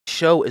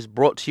show is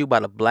brought to you by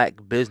the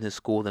Black Business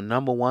School, the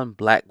 #1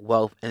 black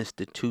wealth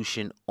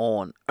institution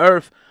on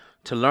earth.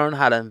 To learn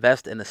how to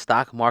invest in the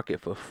stock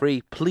market for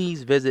free,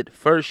 please visit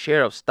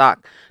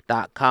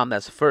firstshareofstock.com.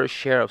 That's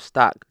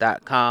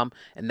firstshareofstock.com,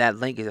 and that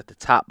link is at the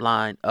top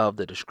line of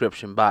the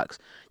description box.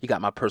 You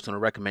got my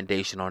personal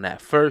recommendation on that,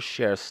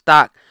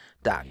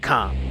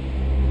 firstshareofstock.com.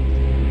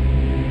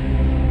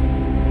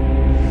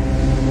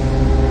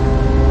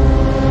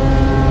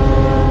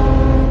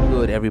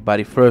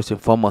 Everybody, first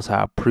and foremost,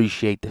 I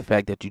appreciate the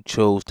fact that you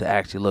chose to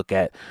actually look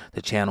at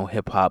the channel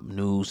Hip Hop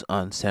News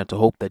Uncensored.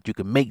 Hope that you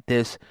can make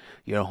this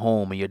your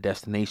home and your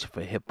destination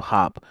for hip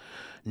hop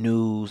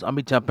news. Let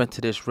me jump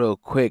into this real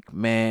quick,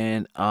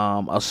 man.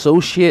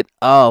 Associate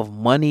of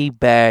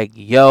Moneybagg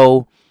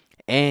Yo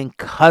and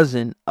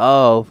cousin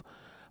of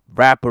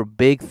rapper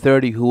Big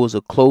 30, who was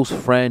a close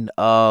friend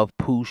of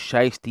Pooh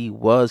Shiesty,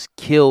 was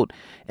killed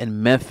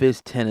in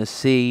Memphis,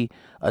 Tennessee,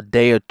 a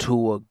day or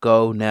two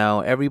ago.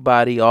 Now,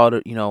 everybody, all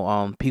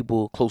the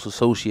people, close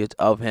associates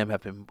of him,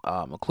 have been,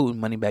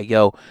 including Moneybagg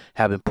Yo,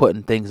 have been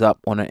putting things up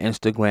on their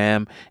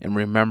Instagram in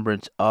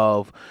remembrance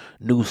of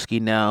Nuskie.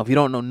 Now, if you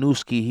don't know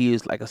Nuskie, he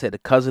is, like I said, the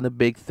cousin of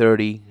Big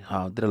 30.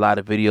 Did a lot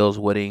of videos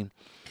with him.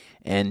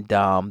 And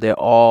they're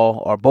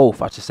all, or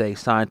both, I should say,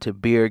 signed to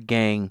Beer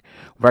Gang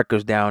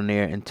Records down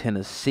there in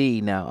Tennessee.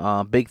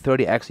 Now, Big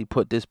 30 actually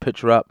put this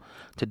picture up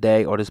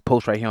today, or this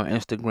post right here on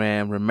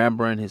Instagram,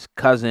 remembering his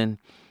cousin.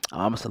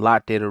 It's a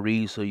lot there to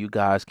read, so you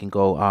guys can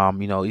go,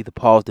 either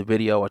pause the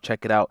video or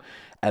check it out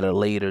at a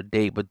later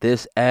date. But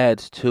this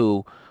adds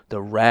to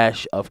the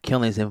rash of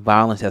killings and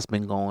violence that's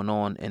been going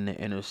on in the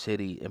inner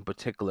city, in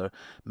particular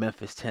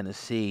Memphis,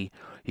 Tennessee,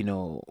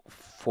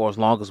 for as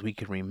long as we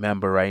can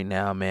remember right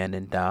now, man.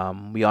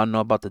 And we all know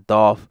about the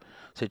Dolph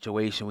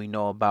situation. We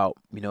know about,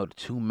 the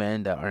two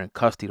men that are in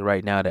custody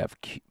right now that have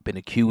been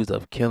accused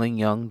of killing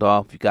young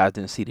Dolph. If you guys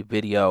didn't see the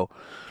video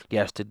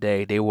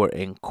yesterday, they were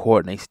in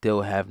court and they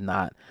still have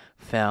not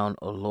found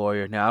a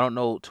lawyer. Now, I don't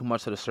know too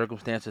much of the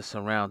circumstances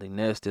surrounding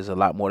this. There's a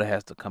lot more that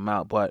has to come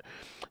out, but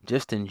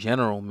just in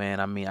general, man,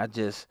 I mean, I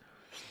get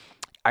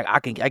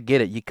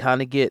it. You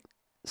kind of get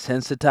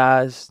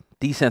desensitized,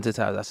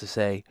 I should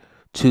say,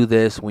 to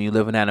this when you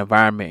live in that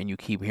environment and you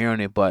keep hearing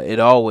it. But it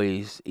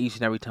always, each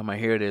and every time I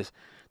hear this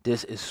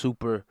is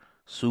super,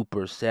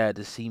 super sad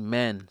to see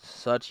men,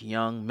 such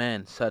young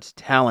men, such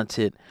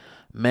talented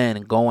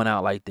men, going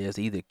out like this,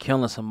 either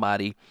killing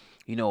somebody,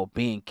 or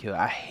being killed.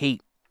 I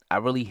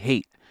really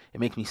hate.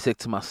 It makes me sick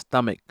to my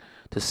stomach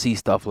to see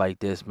stuff like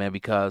this, man,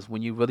 because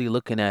when you're really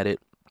looking at it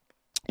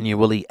and you're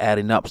really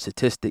adding up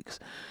statistics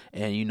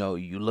and,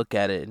 you look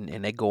at it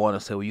and they go on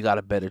and say, well, you got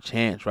a better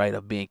chance, right,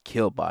 of being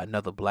killed by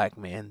another black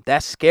man.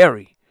 That's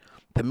scary.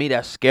 To me,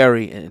 that's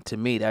scary. And to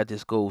me, that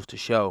just goes to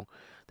show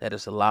that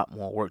there's a lot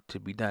more work to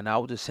be done. I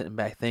was just sitting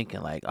back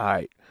thinking, like, all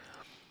right,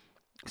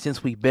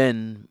 since we've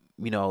been,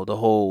 the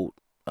whole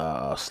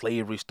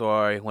slavery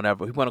story,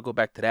 whenever we want to go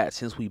back to that,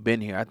 since we've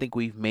been here, I think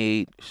we've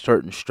made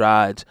certain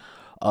strides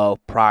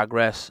of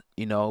progress,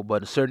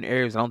 but in certain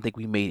areas, I don't think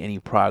we made any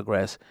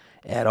progress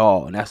at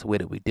all. And that's the way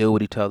that we deal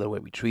with each other, the way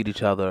we treat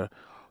each other,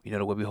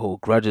 the way we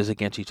hold grudges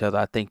against each other.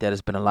 I think that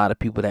there's been a lot of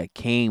people that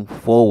came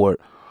forward,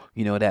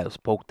 that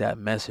spoke that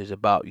message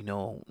about,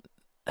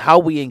 how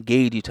we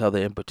engage each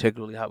other, and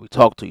particularly how we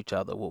talk to each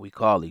other, what we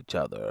call each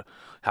other,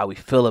 how we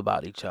feel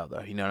about each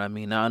other. You know what I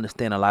mean? I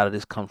understand a lot of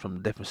this comes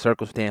from different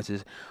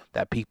circumstances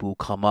that people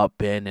come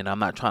up in, and I'm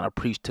not trying to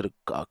preach to the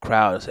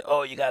crowd and say,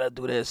 oh, you got to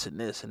do this and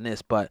this and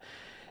this, but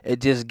it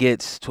just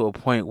gets to a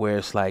point where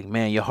it's like,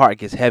 man, your heart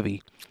gets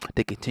heavy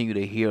to continue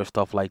to hear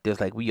stuff like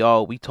this. Like, we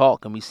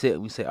talk and we sit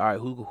and we say, all right,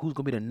 who's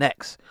gonna be the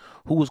next?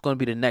 Who's gonna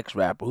be the next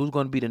rapper? Who's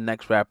gonna be the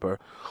next rapper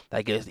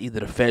that gets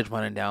either the feds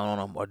running down on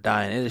them or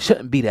dying? And it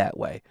shouldn't be that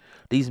way.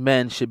 These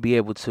men should be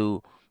able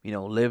to,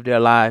 live their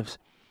lives,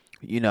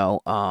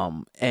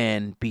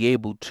 and be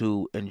able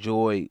to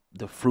enjoy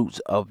the fruits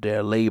of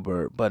their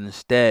labor. But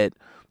instead,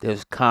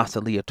 there's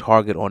constantly a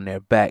target on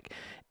their back.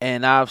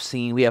 And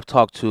we have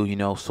talked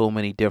to, so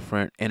many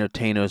different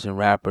entertainers and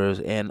rappers,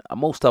 and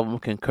most of them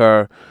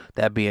concur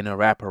that being a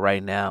rapper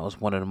right now is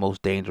one of the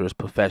most dangerous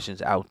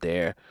professions out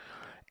there.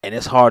 And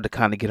it's hard to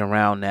kind of get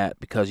around that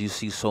because you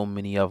see so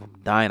many of them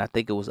dying. I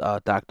think it was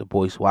Dr.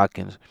 Boyce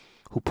Watkins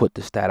who put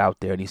the stat out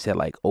there, and he said,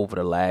 like, over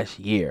the last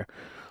year,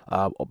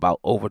 about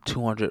over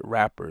 200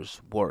 rappers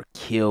were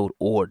killed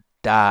or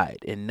died.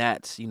 And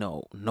that's,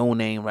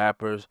 no-name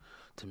rappers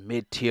to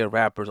mid-tier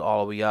rappers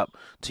all the way up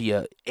to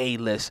your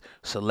A-list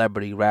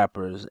celebrity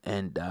rappers.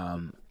 And,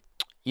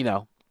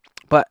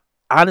 but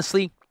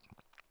honestly,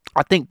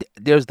 I think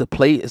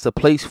it's a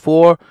place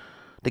for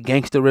the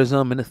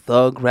gangsterism and the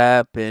thug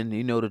rap and,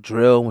 the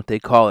drill, what they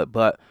call it.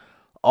 But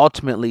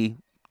ultimately,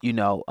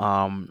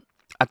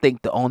 I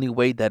think the only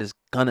way that is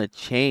gonna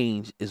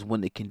change is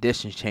when the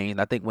conditions change.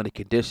 And I think when the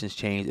conditions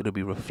change, it'll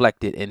be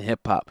reflected in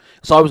hip-hop.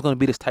 It's always going to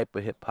be this type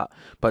of hip-hop.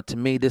 But to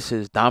me, this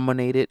is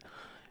dominated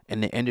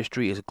in the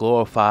industry is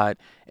glorified,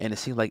 and it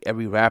seems like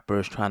every rapper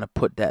is trying to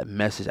put that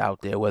message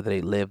out there, whether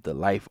they live the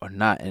life or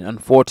not. And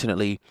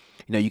unfortunately,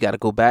 you got to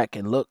go back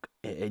and look,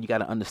 and you got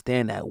to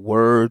understand that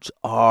words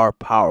are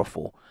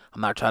powerful.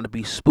 I'm not trying to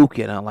be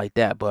spooky or nothing like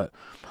that, but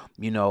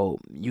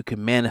you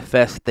can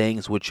manifest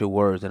things with your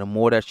words, and the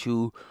more that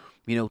you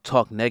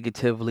talk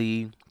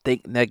negatively,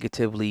 think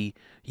negatively,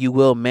 you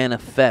will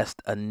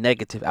manifest a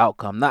negative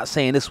outcome. Not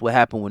saying this will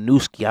happen with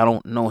Nuskie. I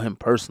don't know him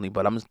personally,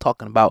 but I'm just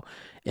talking about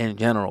in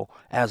general,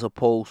 as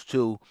opposed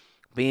to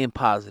being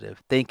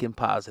positive, thinking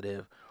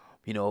positive,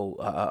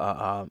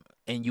 and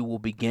you will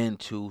begin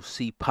to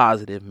see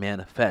positive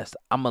manifest.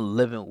 I'm a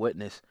living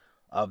witness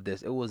of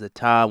this. It was a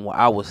time where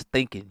I was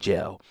thinking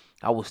jail.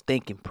 I was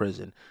thinking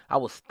prison. I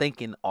was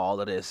thinking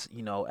all of this,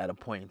 at a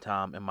point in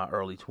time in my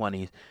early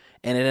 20s.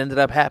 And it ended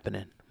up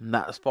happening.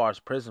 Not as far as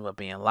prison, but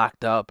being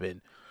locked up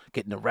and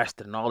getting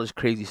arrested and all this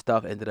crazy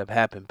stuff ended up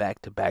happening back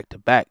to back to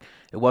back.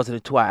 It wasn't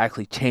until I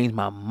actually changed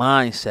my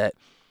mindset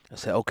and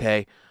said,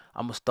 okay,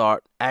 I'm going to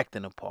start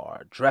acting a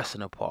part,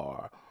 dressing a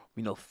part,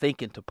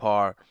 thinking to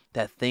par,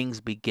 that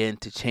things begin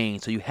to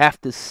change. So you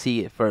have to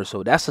see it first.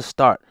 So that's a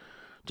start.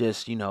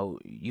 Just,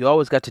 you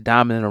always got your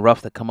diamond in the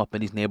rough that come up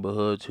in these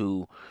neighborhoods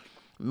who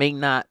may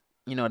not,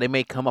 they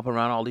may come up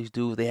around all these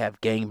dudes. They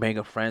have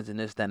gangbanger friends and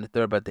this, that, and the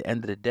third. But at the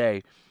end of the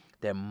day,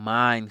 their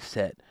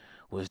mindset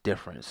was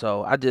different.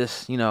 So I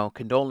just,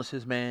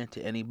 condolences, man,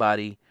 to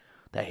anybody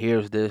that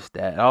hears this.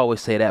 That I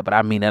always say that, but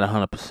I mean that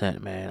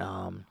 100%, man.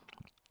 A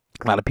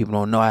lot of people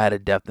don't know I had a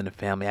death in the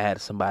family. I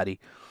had somebody,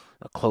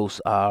 a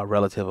close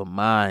relative of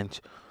mine,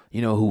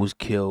 who was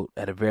killed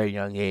at a very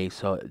young age.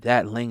 So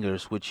that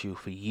lingers with you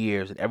for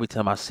years. And every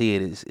time I see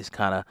it, it's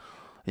kind of,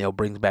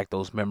 brings back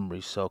those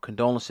memories. So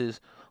condolences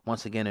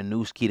once again to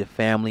Nuskie, the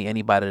family,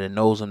 anybody that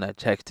knows him that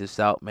checks this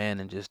out, man.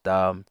 And just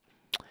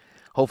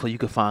hopefully you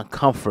can find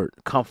comfort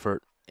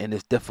in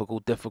this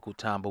difficult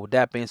time. But with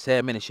that being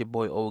said, man, it's your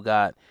boy Old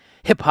God,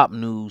 Hip Hop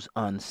News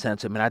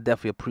Uncensored. Man, I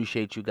definitely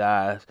appreciate you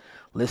guys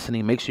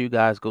listening. Make sure you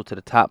guys go to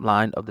the top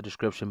line of the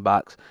description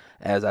box,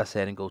 as I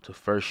said, and go to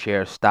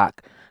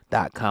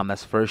firstsharestock.com.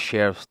 That's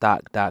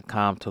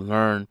firstsharestock.com to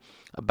learn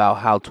about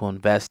how to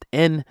invest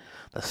in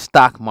the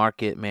stock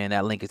market. Man,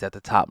 that link is at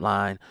the top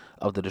line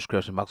of the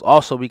description box.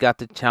 Also, we got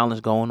the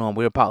challenge going on.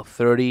 We're about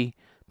 30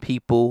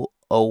 people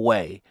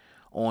away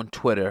on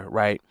Twitter,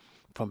 right,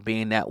 from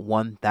being that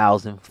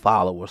 1,000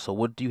 followers. So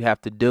what do you have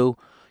to do?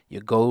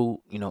 You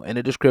go, in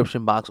the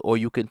description box, or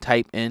you can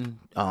type in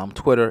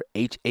Twitter,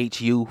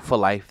 HHU for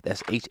life.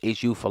 That's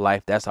HHU for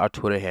life. That's our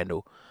Twitter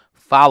handle.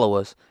 Follow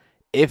us.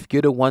 If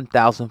you're the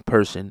 1,000th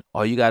person,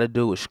 all you got to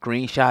do is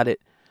screenshot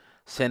it,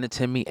 send it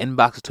to me,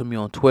 inbox it to me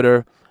on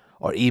Twitter,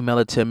 or email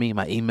it to me.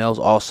 My email's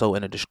also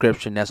in the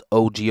description. That's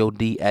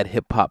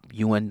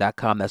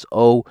ogod@hiphopun.com. That's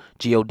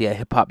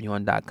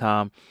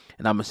ogod@hiphopun.com.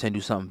 And I'm going to send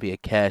you something via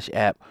Cash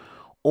App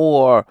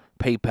or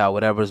PayPal,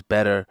 whatever is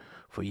better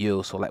for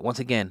you. So, once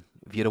again,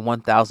 if you're the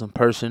 1,000th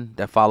person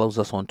that follows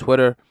us on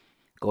Twitter,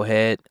 go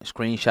ahead,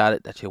 screenshot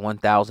it. That's your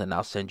 1,000. And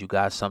I'll send you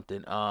guys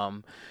something.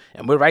 And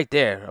we're right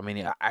there. I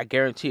mean, I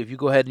guarantee if you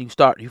go ahead and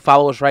you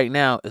follow us right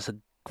now, it's a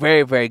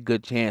very, very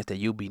good chance that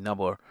you'll be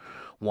number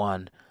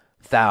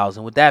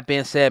 1,000. With that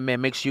being said,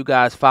 man, make sure you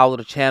guys follow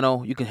the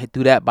channel. You can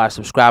do that by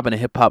subscribing to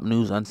Hip Hop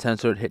News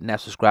Uncensored, hitting that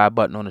subscribe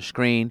button on the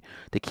screen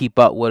to keep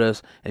up with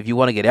us. And if you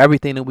want to get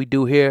everything that we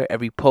do here,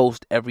 every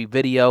post, every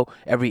video,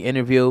 every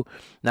interview,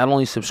 not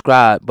only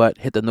subscribe, but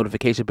hit the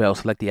notification bell,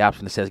 select the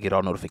option that says get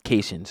all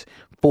notifications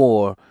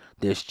for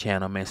this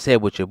channel, man. Say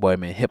it with your boy,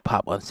 man. Hip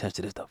Hop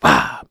Uncensored is the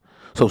vibe.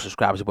 So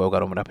subscribe to your boy.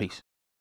 Got on with that. Peace.